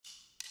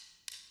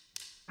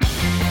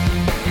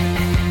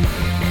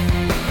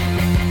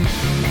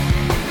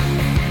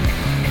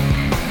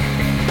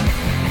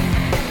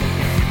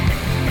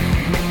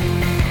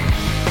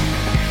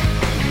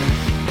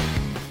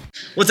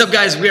What's up,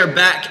 guys? We are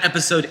back,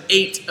 episode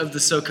 8 of the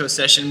SoCo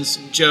Sessions.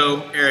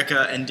 Joe,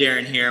 Erica, and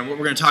Darren here. And what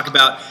we're going to talk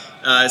about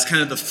is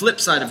kind of the flip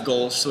side of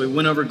goals. So we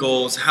went over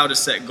goals, how to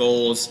set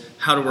goals,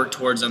 how to work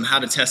towards them, how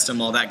to test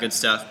them, all that good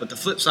stuff. But the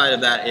flip side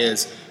of that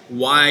is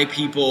why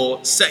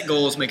people set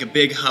goals, make a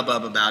big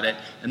hubbub about it,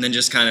 and then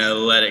just kind of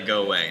let it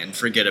go away and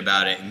forget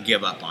about it and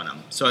give up on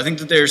them. So I think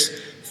that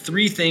there's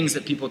 3 things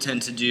that people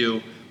tend to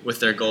do with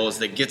their goals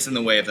that gets in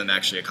the way of them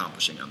actually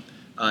accomplishing them.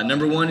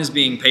 Number 1 is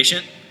being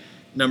patient.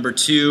 Number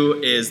 2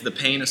 is the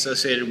pain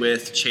associated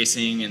with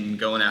chasing and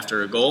going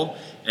after a goal.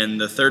 And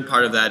the third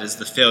part of that is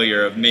the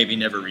failure of maybe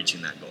never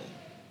reaching that goal.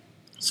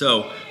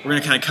 So we're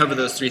going to kind of cover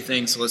those 3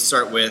 things. So let's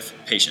start with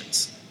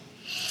patience.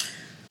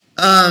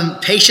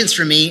 Patience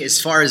for me,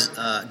 as far as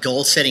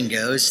goal setting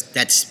goes,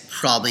 that's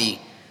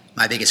probably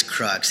my biggest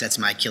crux. That's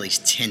my Achilles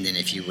tendon,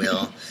 if you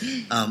will.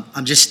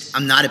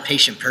 I'm not a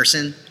patient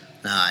person.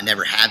 I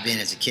never have been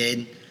as a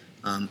kid.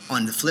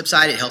 On the flip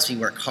side, it helps me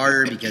work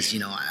harder because,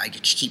 I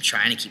just keep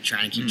trying.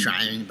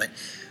 But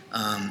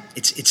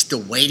it's the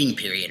waiting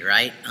period,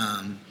 right?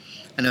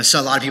 I know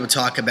a lot of people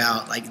talk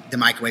about like the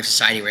microwave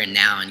society we're in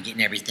now and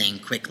getting everything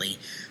quickly.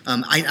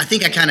 I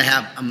think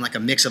I'm like a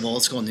mix of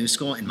old school and new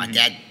school, and my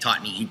dad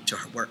taught me to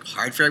work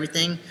hard for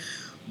everything.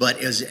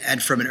 But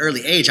and from an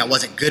early age, I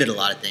wasn't good at a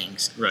lot of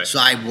things. Right. So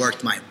I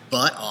worked my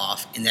butt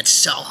off, and that's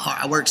so hard.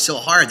 I worked so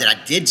hard that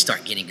I did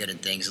start getting good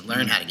at things and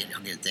learn how to get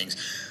good at things.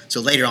 So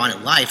later on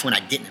in life, when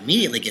I didn't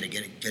immediately get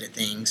good at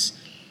things,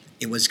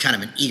 it was kind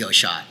of an ego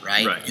shot,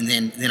 right? And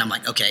then I'm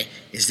like, okay,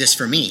 is this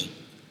for me?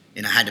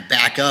 And I had to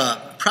back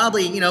up,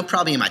 probably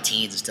in my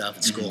teens and stuff,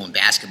 at school and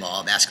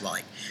basketball.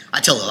 Like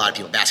I tell a lot of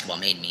people, basketball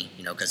made me,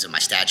 because of my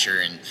stature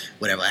and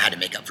whatever. I had to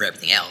make up for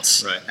everything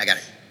else. Right. I got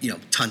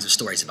tons of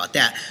stories about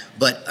that.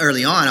 But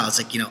early on, I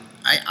was like,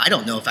 I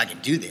don't know if I can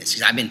do this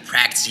because I've been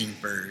practicing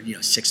for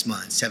 6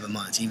 months, 7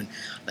 months, even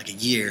like a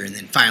year, and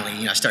then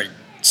finally, I started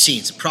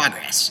seeing some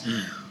progress.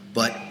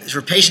 But as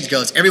for patience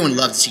goes, everyone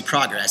loves to see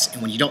progress, and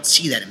when you don't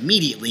see that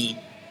immediately,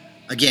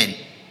 again,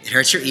 it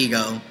hurts your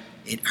ego,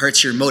 it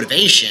hurts your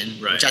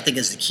motivation, which I think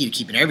is the key to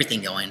keeping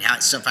everything going. How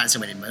to find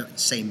somebody to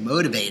stay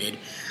motivated,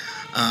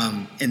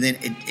 and then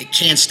it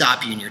can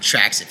stop you in your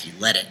tracks if you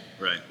let it.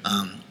 Right.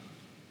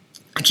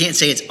 I can't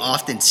say it's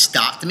often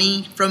stopped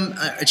me from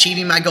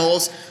achieving my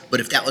goals, but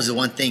if that was the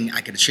one thing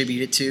I could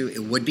attribute it to,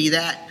 it would be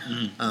that.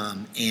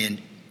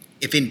 And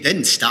if it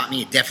didn't stop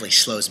me, it definitely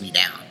slows me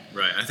down.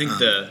 Right. I think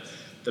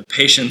the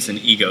patience and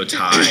ego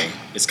tie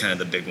is kind of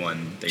the big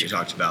one that you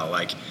talked about.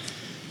 Like,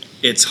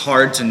 it's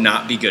hard to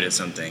not be good at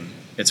something.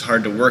 It's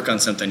hard to work on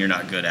something you're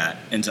not good at.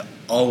 And to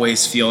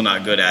always feel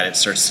not good at it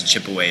starts to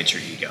chip away at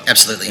your ego.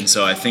 Absolutely. And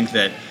so I think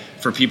that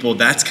for people,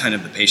 that's kind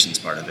of the patience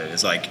part of it,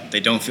 is like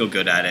they don't feel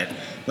good at it.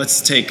 Let's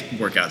take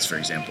workouts, for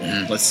example.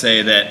 Let's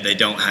say that they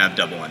don't have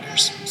double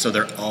unders. So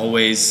they're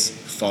always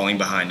falling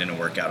behind in a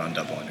workout on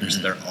double unders.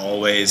 They're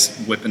always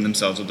whipping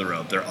themselves with the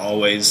rope. They're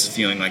always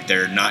feeling like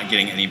they're not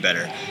getting any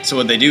better. So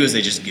what they do is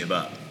they just give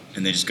up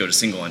and they just go to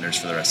single unders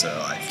for the rest of their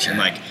life. Sure.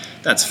 And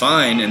that's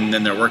fine, and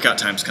then their workout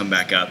times come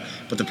back up.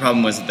 But the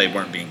problem was that they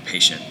weren't being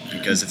patient,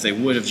 because if they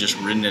would have just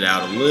ridden it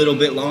out a little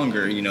bit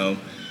longer,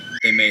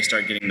 they may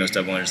start getting those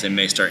double unders. They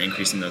may start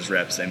increasing those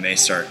reps. They may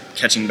start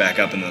catching back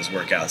up in those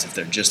workouts if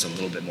they're just a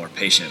little bit more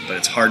patient. But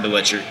it's hard to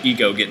let your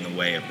ego get in the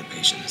way of the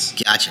patience.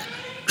 Gotcha.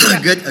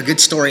 A good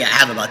story I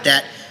have about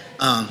that.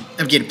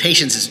 Again,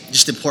 patience is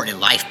just important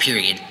in life,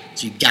 period.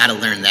 So you got to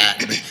learn that.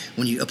 But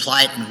when you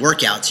apply it in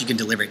workouts, you can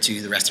deliver it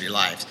to the rest of your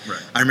lives. Right.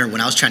 I remember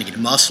when I was trying to get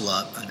muscle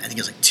up, I think it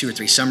was like 2 or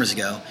 3 summers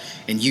ago,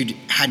 and you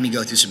had me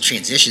go through some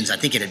transitions. I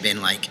think it had been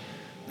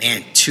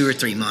 2 or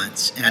 3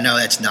 months. And I know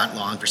that's not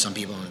long for some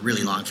people and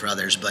really long for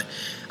others, but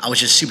I was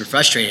just super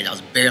frustrated. I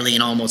was barely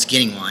and almost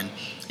getting one,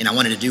 and I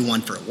wanted to do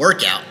one for a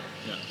workout.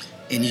 Yeah.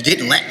 And you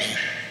didn't let me.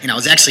 And I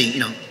was actually,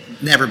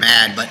 never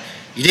mad, but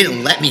you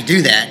didn't let me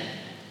do that.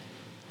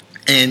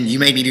 And you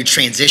made me do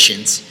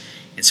transitions.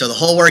 And so the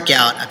whole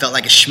workout, I felt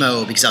like a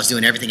schmo because I was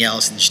doing everything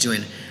else and just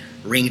doing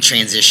ring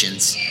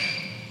transitions.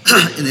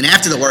 And then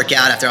after the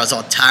workout, after I was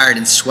all tired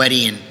and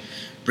sweaty and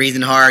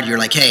breathing hard, you're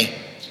like, hey,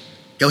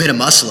 go hit a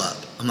muscle up.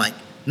 I'm like,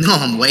 no,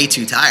 I'm way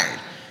too tired.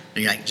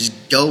 And you're like,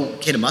 just go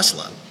hit a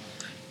muscle up.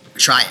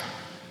 Try it.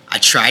 I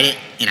tried it,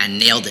 and I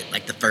nailed it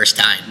the first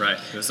time. Right.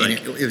 It was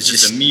it was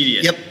just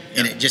immediate. Yep.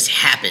 And it just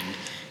happened.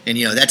 And,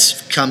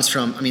 that comes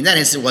from, that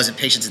instant wasn't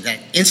patience in that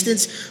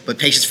instance, but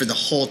patience for the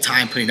whole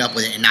time putting up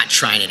with it and not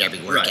trying it every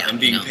workout. Right, and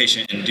being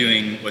patient and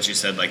doing what you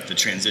said, the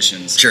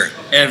transitions. Sure.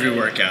 Every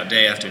workout,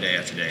 day after day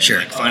after day. Sure.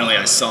 And finally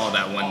I saw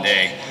that one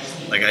day.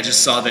 I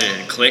just saw that it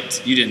had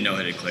clicked. You didn't know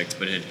it had clicked,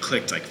 but it had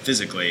clicked,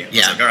 physically. I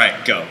was like, all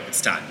right, go.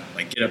 It's time.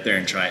 Get up there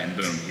and try it, and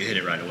boom, you hit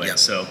it right away. Yep.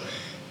 So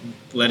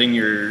letting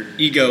your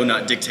ego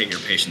not dictate your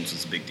patience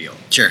is a big deal.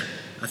 Sure.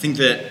 I think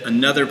that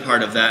another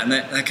part of that, and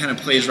that kind of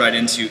plays right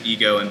into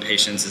ego and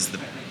patience, is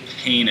the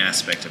pain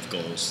aspect of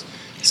goals.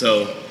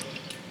 So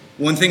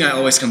one thing I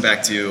always come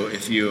back to,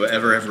 if you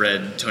ever have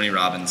read Tony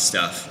Robbins'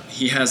 stuff,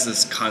 he has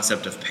this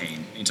concept of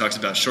pain. He talks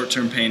about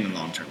short-term pain and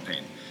long-term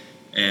pain.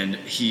 And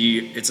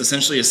it's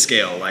essentially a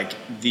scale.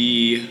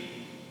 The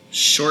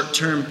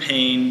short-term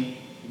pain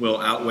will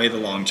outweigh the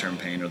long-term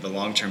pain, or the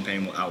long-term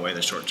pain will outweigh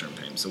the short-term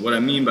pain. So what I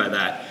mean by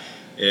that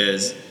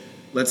is,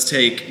 let's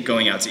take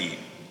going out to eat.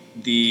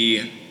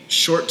 The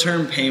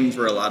short-term pain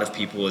for a lot of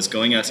people is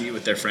going out to eat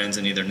with their friends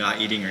and either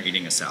not eating or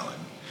eating a salad.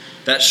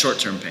 That's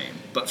short-term pain.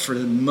 But for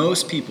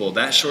most people,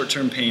 that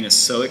short-term pain is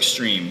so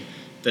extreme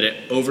that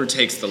it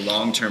overtakes the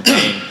long-term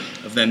pain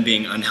of them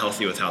being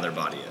unhealthy with how their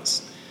body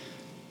is.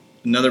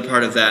 Another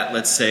part of that,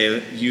 let's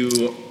say you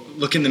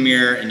look in the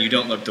mirror and you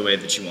don't look the way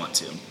that you want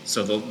to.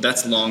 So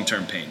that's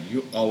long-term pain.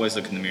 You always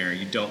look in the mirror,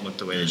 you don't look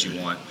the way that you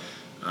want.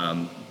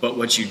 But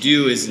what you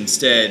do is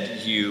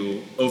instead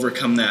you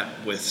overcome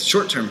that with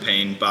short-term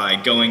pain by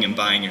going and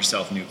buying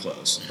yourself new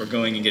clothes, or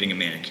going and getting a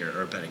manicure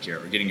or a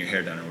pedicure, or getting your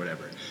hair done or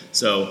whatever.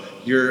 So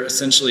you're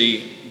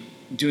essentially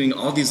doing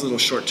all these little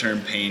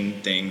short-term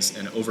pain things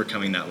and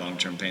overcoming that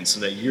long-term pain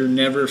so that you're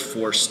never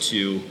forced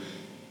to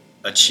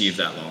achieve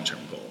that long-term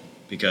goal,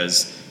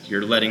 because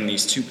you're letting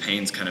these two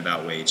pains kind of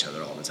outweigh each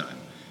other all the time.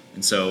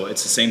 And so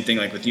it's the same thing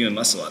like with you and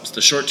muscle ups.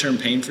 The short-term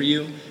pain for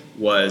you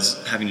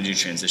was having to do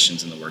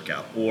transitions in the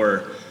workout,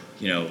 or,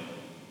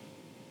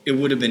 it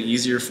would have been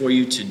easier for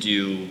you to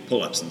do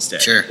pull-ups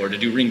instead, sure, or to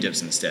do ring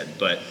dips instead.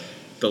 But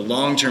the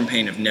long-term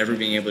pain of never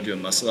being able to do a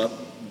muscle up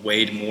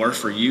weighed more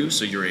for you,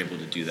 so you're able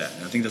to do that.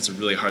 And I think that's a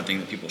really hard thing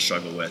that people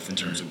struggle with in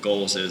terms of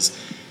goals, is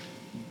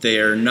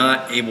they're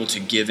not able to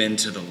give in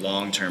to the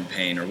long-term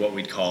pain, or what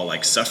we'd call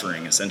like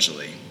suffering,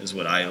 essentially, is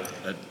what I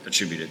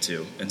attribute it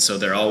to. And so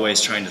they're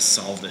always trying to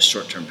solve this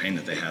short-term pain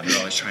that they have. They're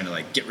always trying to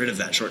like get rid of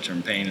that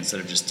short-term pain instead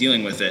of just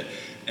dealing with it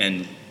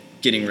and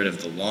getting rid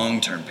of the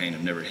long-term pain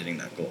of never hitting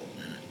that goal.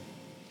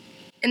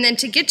 And then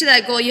to get to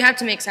that goal, you have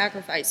to make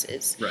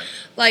sacrifices. Right.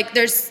 Like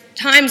there's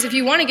times if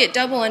you want to get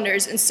double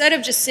unders, instead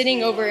of just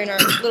sitting over in our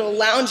little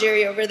lounge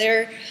area over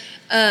there,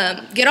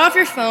 get off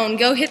your phone,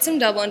 go hit some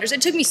double unders.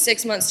 It took me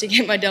 6 months to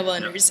get my double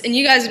unders. And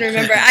you guys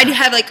remember, I'd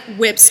have like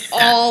whips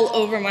all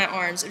over my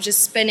arms of just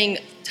spending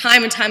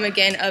time and time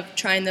again of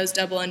trying those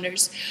double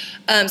unders.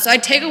 So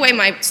I'd take away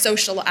my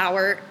social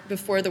hour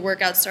before the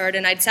workout started,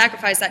 and I'd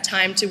sacrifice that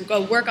time to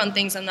go work on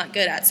things I'm not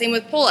good at. Same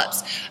with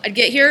pull-ups. I'd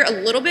get here a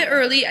little bit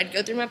early. I'd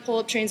go through my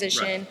pull-up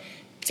transition,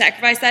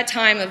 sacrifice that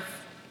time of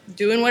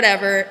doing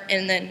whatever,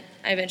 and then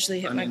I eventually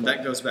hit my goal.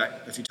 That goes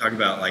back, if you talk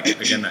about, like,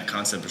 again, that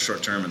concept of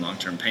short-term and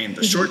long-term pain.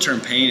 The short-term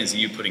pain is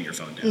you putting your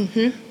phone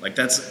down. Like,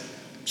 that's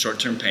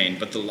short-term pain,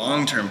 but the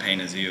long-term pain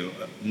is you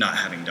not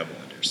having double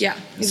unders. Yeah,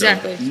 And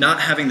exactly. So not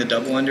having the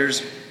double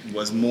unders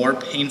was more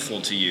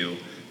painful to you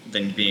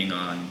than being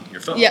on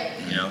your phone.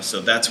 Yep.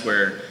 So that's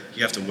where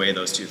you have to weigh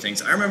those two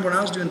things. I remember when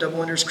I was doing double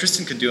unders,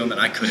 Kristen could do them and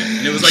I couldn't.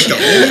 And it was like the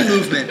only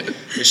movement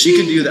that she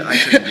could do that I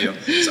couldn't do.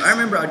 So I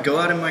remember I'd go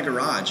out in my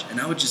garage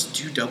and I would just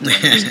do double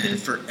unders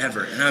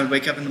forever. And I would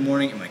wake up in the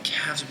morning and my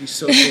calves would be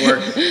so sore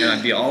and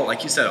I'd be all,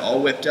 like you said,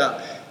 all whipped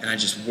up. And I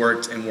just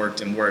worked and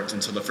worked and worked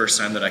until the first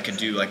time that I could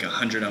do like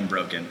 100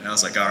 unbroken. And I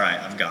was like, all right,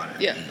 I've got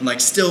it. Yeah. And like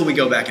still we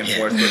go back and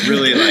forth, but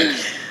really like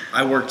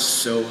I worked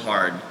so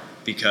hard,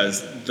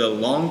 because the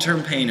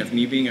long-term pain of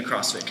me being a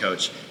CrossFit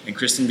coach and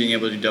Kristen being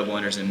able to do double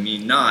unders and me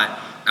not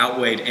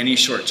outweighed any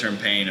short-term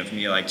pain of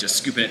me like just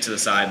scooping it to the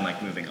side and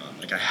like moving on.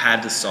 Like I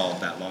had to solve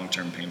that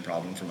long-term pain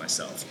problem for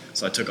myself.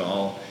 So I took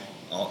all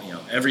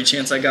every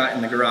chance I got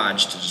in the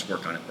garage to just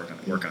work on it.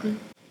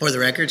 For the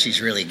record,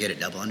 she's really good at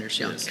double unders.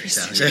 She is.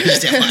 So it's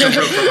definitely Jump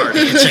rope for heart.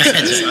 I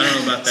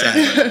don't know about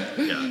that,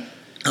 but yeah.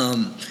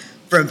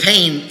 From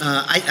pain,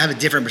 I have a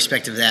different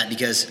perspective of that,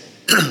 because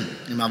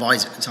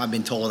I've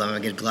been told I'm a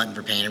good glutton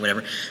for pain or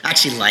whatever. I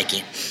actually like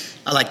it.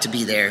 I like to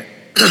be there.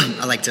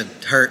 I like to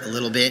hurt a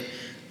little bit.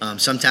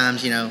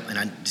 Sometimes,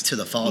 and to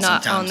the fault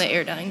Not sometimes. on the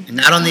Airdyne.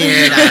 Not on the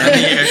Airdyne.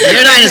 The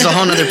Airdyne is a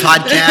whole other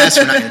podcast.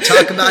 We're not going to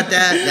talk about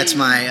that. That's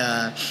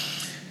my,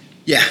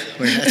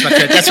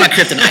 that's my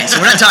kryptonite. So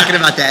we're not talking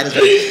about that.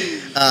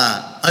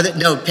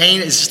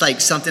 Pain is just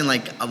like something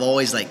like I've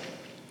always like,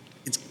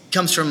 it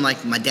comes from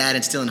like my dad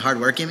instilling hard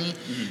work in me.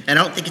 And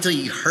I don't think until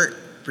you hurt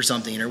for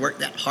something or work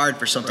that hard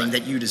for something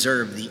that you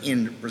deserve the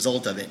end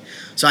result of it.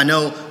 So I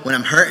know when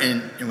I'm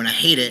hurting and when I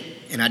hate it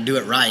and I do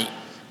it right,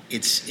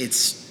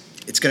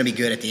 it's going to be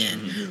good at the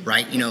end,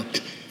 right?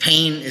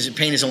 Pain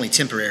is only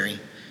temporary.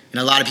 And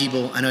a lot of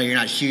people, I know you're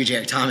not a huge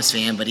Eric Thomas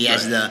fan, but he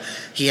has the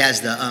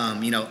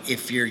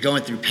if you're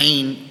going through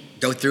pain,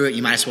 go through it,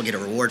 you might as well get a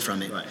reward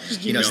from it. Right.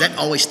 So that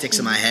always sticks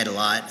in my head a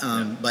lot.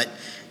 But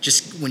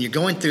just when you're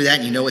going through that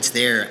and you know it's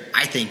there,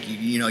 I think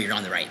you're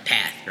on the right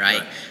path,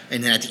 right?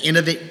 And then at the end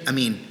of it,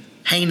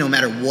 pain, no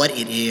matter what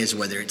it is,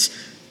 whether it's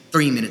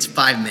 3 minutes,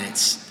 5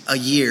 minutes, a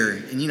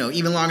year, and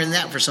even longer than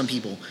that for some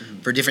people,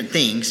 for different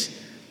things,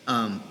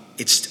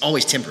 it's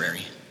always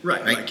temporary.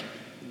 Right. Like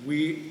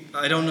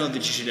I don't know that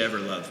you should ever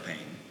love pain,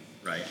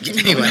 right?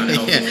 Anyway,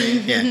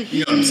 yeah.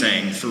 You know what I'm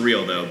saying, for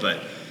real though.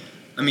 But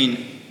I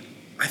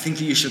think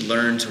that you should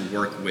learn to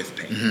work with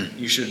pain.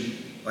 You should,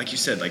 like you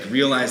said, like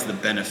realize the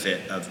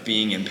benefit of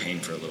being in pain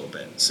for a little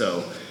bit.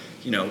 So,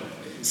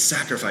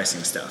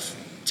 sacrificing stuff,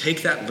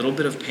 take that little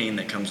bit of pain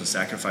that comes with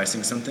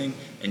sacrificing something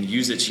and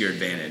use it to your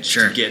advantage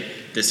to get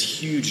this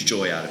huge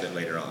joy out of it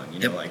later on. You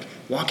know, like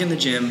walk in the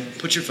gym,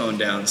 put your phone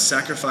down,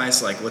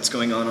 sacrifice like what's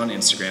going on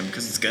Instagram,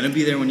 because it's going to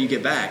be there when you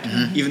get back,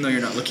 even though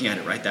you're not looking at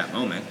it right that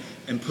moment,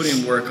 and put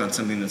in work on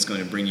something that's going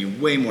to bring you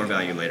way more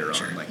value later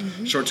on. Like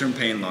short-term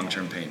pain,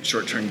 long-term pain,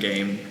 short-term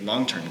gain,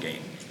 long-term gain,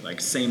 like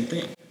same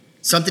thing.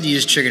 Something you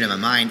just triggered in my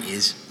mind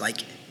is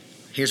like,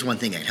 here's one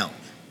thing that can help.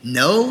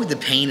 Know the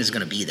pain is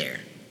going to be there.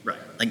 Right.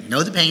 Like,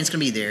 know the pain is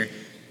going to be there.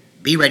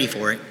 Be ready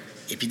for it.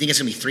 If you think it's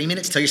going to be 3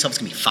 minutes, tell yourself it's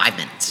going to be 5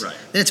 minutes. Right.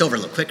 Then it's over a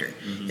little quicker.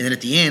 And then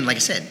at the end, like I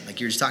said, like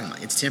you were just talking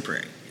about, it's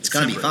temporary. It's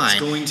going to be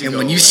fine. And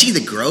when you see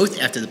the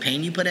growth after the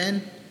pain you put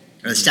in,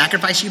 or the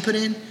sacrifice you put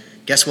in,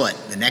 guess what?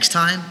 The next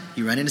time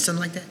you run into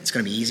something like that, it's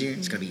going to be easier.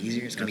 It's going to be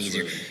easier. It's going to be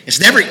easier. It's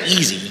never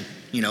easy,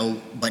 you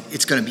know, but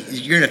it's going to be,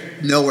 you're going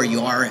to know where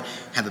you are,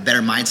 have a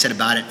better mindset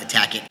about it,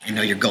 attack it, and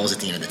know your goals at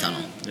the end of the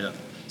tunnel. Yeah.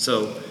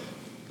 So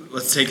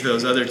let's take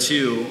those other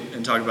two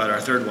and talk about our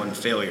third one,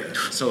 failure.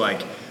 So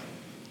like,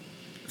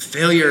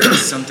 failure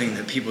is something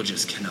that people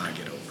just cannot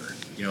get over.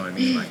 You know what I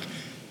mean? Like,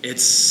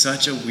 it's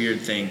such a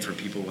weird thing for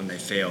people when they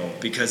fail,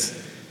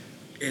 because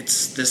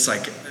it's this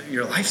like,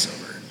 your life's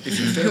over if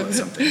you fail at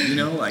something, you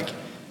know? Like,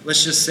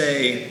 let's just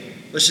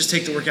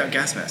take the workout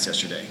gas mask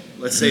yesterday.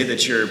 Let's say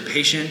that you're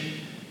patient,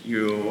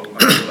 you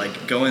are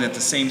like going at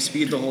the same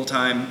speed the whole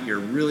time, you're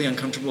really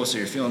uncomfortable, so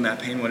you're feeling that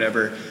pain,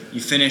 whatever,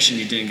 you finish and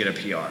you didn't get a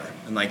PR.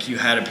 And like, you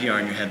had a PR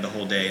in your head the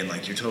whole day, and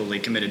like, you're totally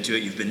committed to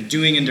it, you've been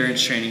doing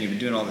endurance training, you've been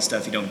doing all this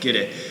stuff, you don't get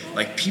it.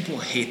 Like, people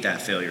hate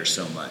that failure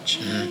so much.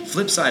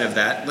 Flip side of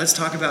that, let's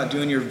talk about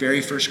doing your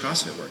very first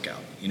CrossFit workout.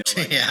 You know,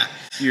 like,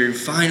 you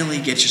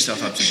finally get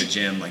yourself up to the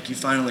gym, like you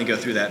finally go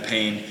through that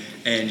pain,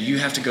 and you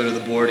have to go to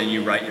the board and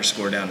you write your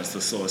score down as the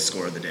slowest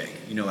score of the day.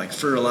 You know, like,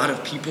 for a lot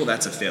of people,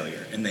 that's a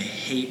failure, and they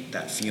hate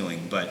that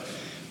feeling. But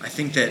I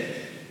think that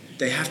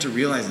they have to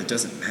realize it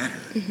doesn't matter.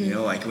 You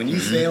know, like, when you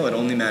fail, it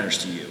only matters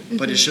to you.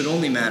 But it should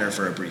only matter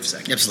for a brief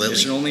second. Absolutely. It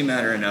should only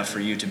matter enough for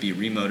you to be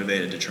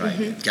remotivated to try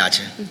again.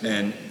 Gotcha.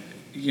 And,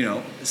 you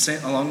know,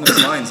 along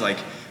those lines, like,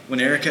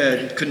 when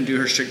Erica couldn't do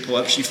her strict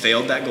pull-up, she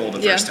failed that goal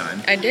the first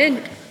time. I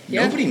did.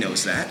 Nobody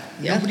knows that.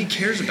 Nobody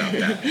cares about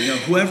that. You know,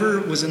 whoever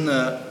was in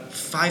the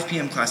 5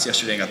 p.m. class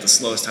yesterday and got the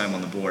slowest time on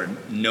the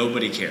board,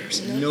 nobody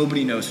cares.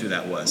 Nobody knows who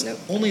that was.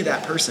 Only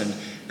that person,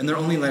 and they're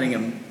only letting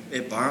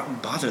it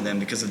bother them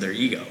because of their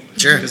ego.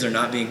 Because they're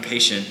not being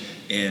patient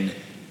in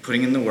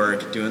putting in the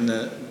work, doing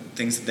the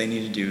things that they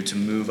need to do to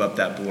move up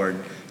that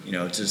board, you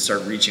know, to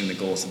start reaching the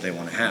goals that they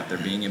want to have. They're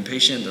being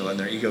impatient, they're letting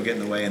their ego get in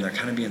the way, and they're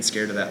kind of being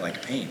scared of that,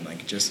 like, pain.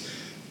 Like, just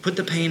put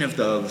the pain of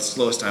the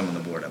slowest time on the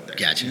board up there.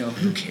 Gotcha. You know,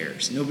 who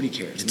cares? Nobody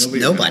cares.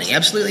 Nobody,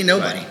 absolutely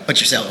nobody. Right. But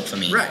yourself, I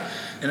mean. Right.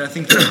 And I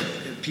think that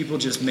people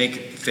just make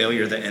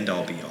failure the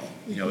end-all be-all.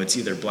 You know, it's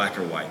either black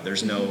or white.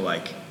 There's no,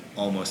 like,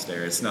 almost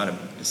there. It's not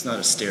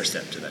a stair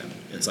step to them.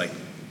 It's like,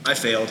 I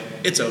failed.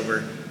 It's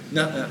over.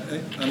 No,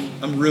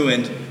 I'm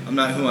ruined. I'm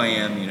not who I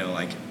am. You know,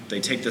 like,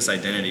 they take this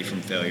identity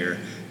from failure,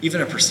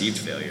 even a perceived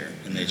failure,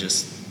 and they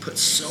just put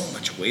so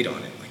much weight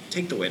on it. Like,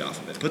 take the weight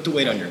off of it. Put the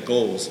weight on your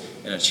goals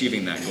and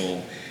achieving that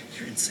goal.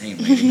 You're insane,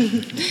 lady.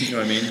 You know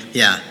what I mean?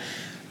 Yeah.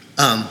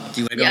 Do you want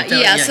to go with that?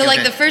 Yeah. So,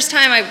 like, the first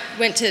time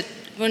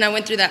when I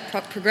went through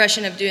that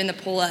progression of doing the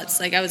pull-ups,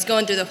 like, I was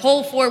going through the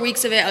whole 4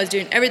 weeks of it. I was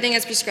doing everything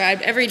as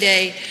prescribed every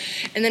day.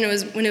 And then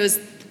when it was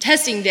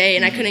testing day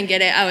and I couldn't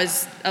get it, I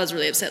was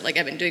really upset. Like,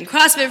 I've been doing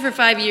CrossFit for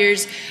 5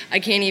 years. I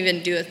can't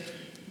even do a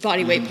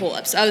body weight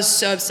pull-ups. I was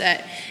so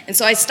upset. And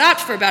so I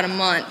stopped for about a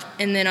month,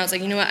 and then I was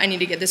like, you know what, I need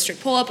to get this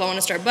strict pull-up. I want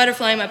to start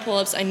butterflying my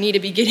pull-ups. I need to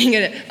be getting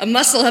a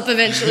muscle up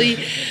eventually.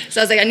 So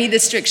I was like, I need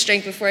this strict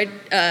strength before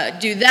I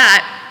do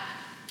that.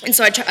 And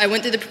so I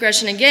went through the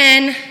progression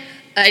again.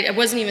 I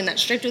wasn't even that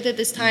strict with it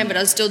this time, but I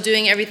was still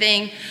doing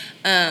everything.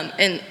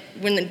 And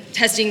when the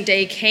testing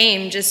day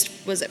came,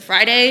 was it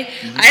Friday?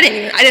 I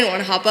didn't want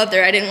to hop up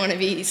there. I didn't want to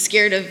be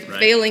scared of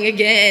failing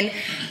again.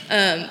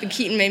 But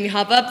Keaton made me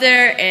hop up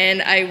there,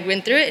 and I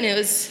went through it,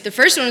 and the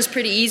first one was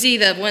pretty easy.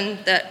 The one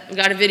that we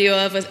got a video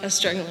of, I was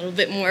struggling a little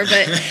bit more,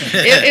 but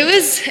it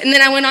was, and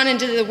then I went on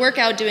into the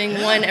workout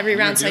doing one every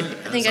round, so I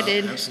think I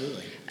did.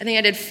 Absolutely. I think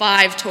I did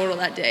 5 total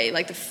that day.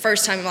 Like, the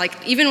first time,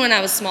 like, even when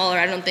I was smaller,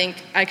 I don't think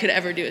I could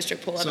ever do a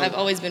strict pull-up. I've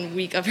always been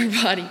weak upper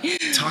body.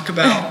 Talk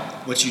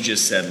about what you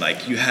just said.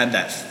 Like, you had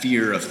that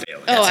fear of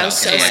failing. I was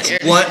so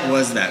scared. What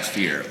was that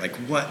fear? Like,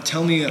 what?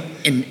 Tell me,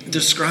 and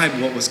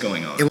describe what was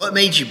going on. And what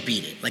made you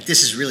beat it? Like,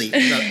 this is really,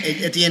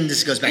 at the end,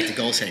 this goes back to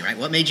goal setting, right?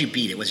 What made you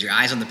beat it? Was your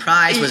eyes on the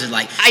prize? Was it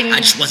like, I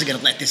just wasn't going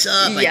to let this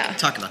up? Like,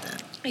 talk about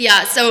that.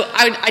 Yeah, so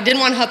I didn't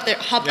want to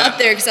hop up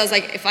there because I was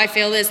like, if I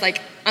fail this, like,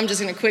 I'm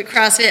just going to quit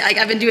CrossFit. Like,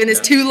 I've been doing this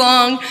too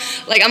long.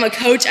 Like, I'm a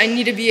coach. I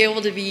need to be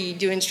able to be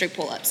doing strict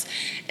pull-ups.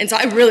 And so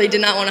I really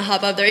did not want to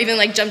hop up there. Even,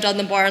 like, jumped on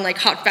the bar and, like,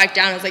 hopped back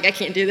down. I was like, I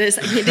can't do this.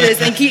 I can't do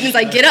this. And Keaton's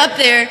like, get up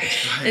there.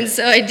 And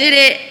so I did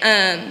it.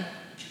 And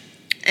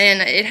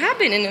it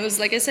happened. And it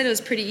was, like I said, it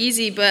was pretty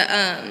easy. But,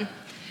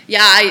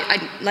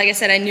 I like I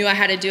said, I knew I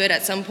had to do it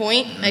at some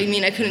point. I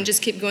mean, I couldn't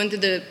just keep going through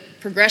the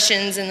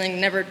progressions and then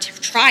never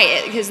try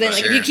it, because then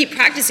like if you keep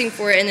practicing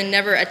for it and then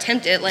never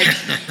attempt it, like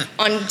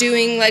on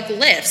doing like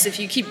lifts, if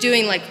you keep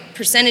doing like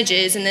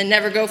percentages and then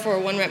never go for a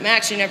 1 rep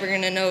max, you're never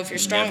going to know if you're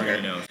stronger.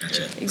 Never going to know if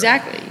you're fit.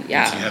 Exactly.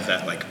 Yeah. So you have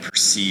that like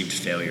perceived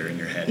failure in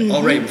your head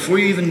already before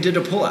you even did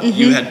a pull-up.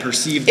 You had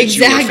perceived that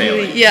you were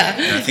failing. Yeah.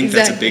 And I think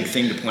that's a big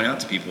thing to point out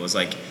to people is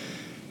like,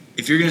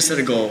 if you're going to set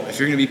a goal, if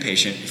you're going to be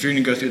patient, if you're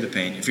going to go through the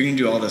pain, if you're going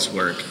to do all this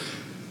work,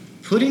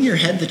 put in your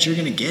head that you're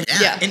going to get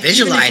it. Yeah. And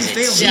visualize it.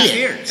 Fail, See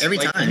it every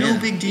time. No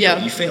big deal.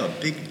 Yeah. You failed.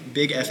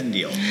 Big effing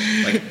deal.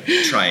 Like,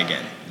 try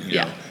again. You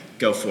know?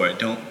 Go for it.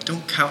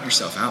 Don't count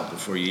yourself out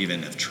before you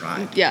even have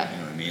tried. Yeah. You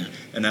know what I mean?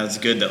 And that was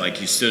good that like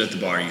you stood at the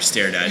bar, you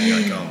stared at it, and you're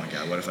like, oh my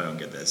God, what if I don't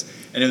get this?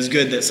 And it was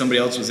good that somebody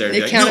else was there to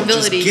be like, no,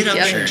 just get up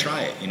there and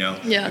try it. You know?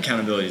 Yeah.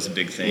 Accountability is a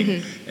big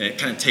thing. And it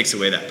kind of takes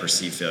away that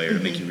perceived failure to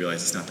make you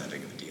realize it's not that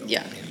big of a deal.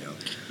 Yeah. You know?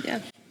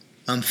 Yeah.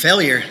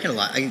 Failure, I got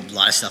a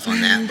lot of stuff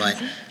on that,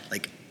 but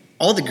like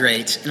all the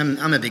greats, and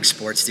I'm a big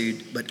sports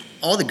dude, but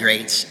all the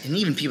greats, and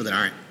even people that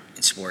aren't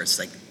in sports,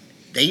 like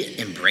they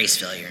embrace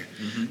failure.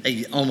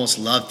 They almost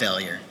love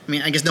failure. I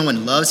mean, I guess no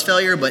one loves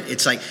failure, but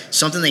it's like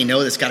something they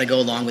know that's got to go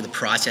along with the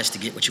process to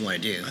get what you want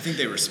to do. I think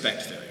they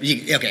respect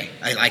failure. Okay,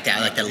 I like that.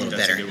 I like that a little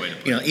better. A good way to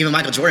put it. Even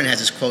Michael Jordan has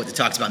this quote that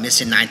talks about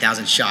missing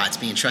 9,000 shots,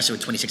 being trusted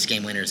with 26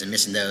 game winners, and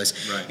missing those.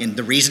 Right. And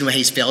the reason why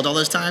he's failed all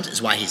those times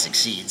is why he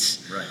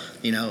succeeds. Right.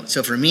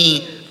 So for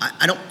me,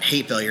 I don't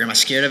hate failure. Am I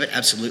scared of it?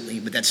 Absolutely.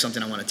 But that's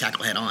something I want to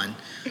tackle head on.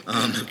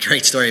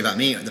 Great story about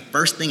me. The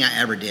first thing I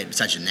ever did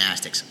besides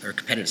gymnastics or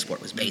competitive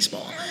sport was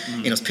baseball.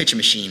 It was pitch a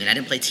machine, and I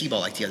didn't play t-ball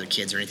like the other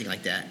kids or anything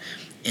like that.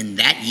 And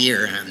that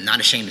year, and I'm not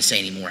ashamed to say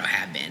anymore, I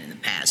have been in the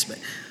past, but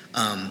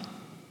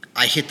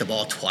I hit the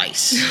ball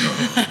twice.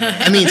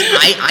 I mean,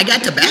 I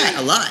got to bat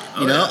a lot.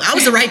 I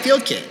was the right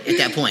field kid at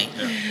that point,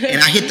 and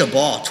I hit the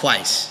ball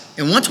twice.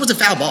 And once was a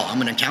foul ball. I'm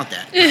going to count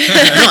that.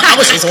 I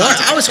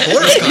was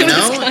horrible,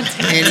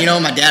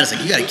 And my dad was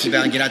like, "You got to keep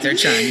out and get out there and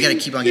try. You got to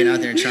keep on getting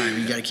out there and trying.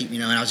 You got to keep,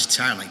 And I was just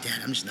tired. I'm like,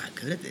 Dad, I'm just not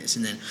good at this.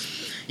 And then,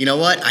 you know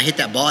what? I hit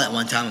that ball at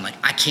one time. I'm like,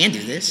 I can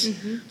do this.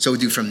 So,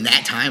 dude, from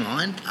that time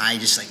on, I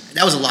just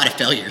that was a lot of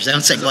failures. I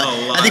was like,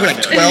 I think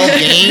like 12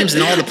 games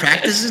and all the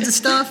practices and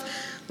stuff.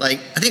 Like,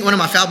 I think one of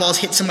my foul balls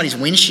hit somebody's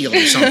windshield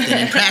or something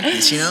in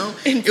practice,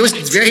 It was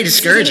very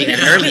discouraging at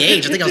an early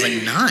age. I think I was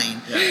like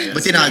 9.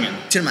 But then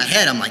in my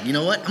head, I'm like, you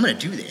know what? I'm going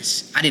to do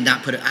this. I did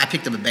not I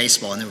picked up a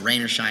baseball, and then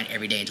rain or shine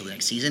every day until the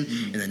next season.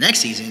 And the next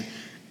season,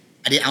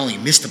 I only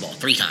missed the ball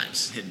 3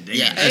 times.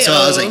 Yeah, and so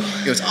I was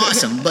like, it was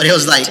awesome. But it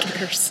was like,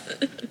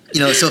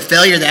 so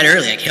failure that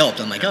early helped.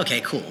 I'm like,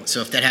 okay, cool.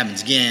 So if that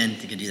happens again,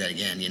 you can do that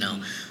again,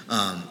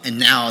 And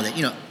now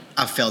that,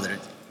 I've failed at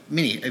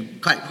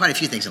quite a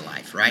few things in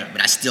life, right?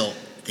 But I still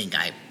think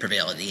I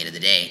prevail at the end of the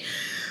day.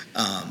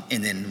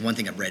 And then one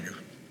thing I've read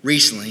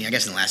recently, I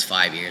guess in the last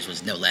 5 years,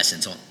 was no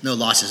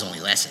losses, only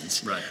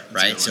lessons.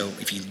 Right. So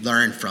if you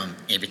learn from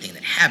everything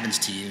that happens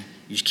to you,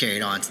 you just carry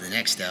it on to the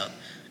next step,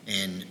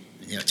 and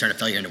turn a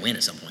failure into a win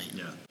at some point.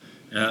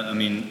 Yeah. I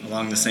mean,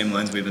 along the same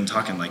lines, we've been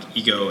talking like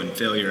ego and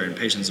failure and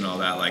patience and all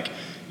that. Like,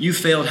 you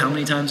failed how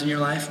many times in your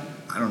life?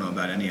 I don't know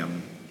about any of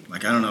them.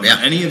 Like, I don't know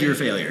about any of your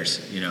failures.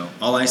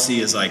 All I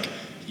see is like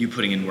you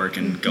putting in work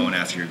and going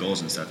after your goals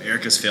and stuff.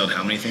 Erica's failed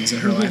how many things in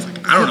her life?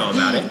 Like, I don't know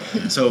about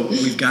it. So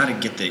we've got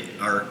to get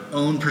our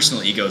own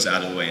personal egos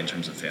out of the way in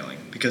terms of failing.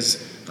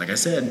 Because, like I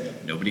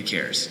said, nobody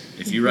cares.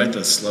 If you write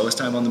the slowest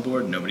time on the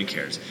board, nobody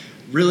cares.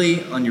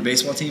 Really, on your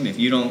baseball team, if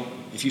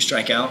you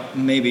strike out,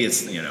 maybe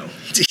it's,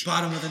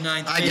 bottom of the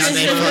 9th.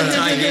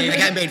 I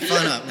got made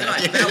fun of.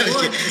 That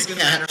one is going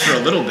to matter for a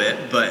little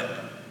bit, but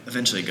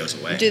eventually it goes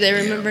away. Do they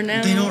remember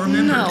now? They don't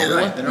remember. No.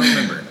 Right, they don't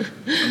remember.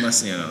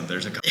 Unless,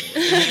 there's a couple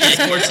in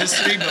sports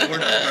history, but we're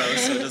not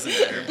pros, so it doesn't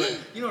matter. But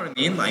you know what I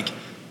mean? Like,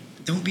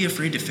 don't be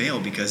afraid to fail,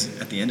 because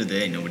at the end of the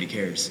day, nobody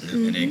cares.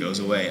 And it goes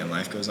away, and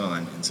life goes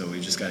on. And so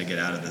we've just got to get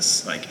out of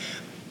this, like,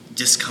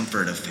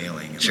 discomfort of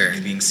failing. And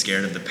like being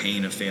scared of the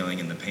pain of failing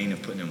and the pain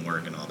of putting in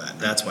work and all that.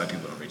 That's why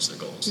people don't reach their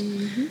goals.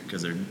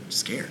 Because they're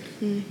scared.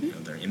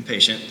 They're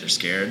impatient, they're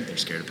scared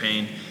of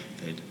pain,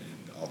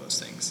 all those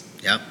things.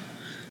 Yep.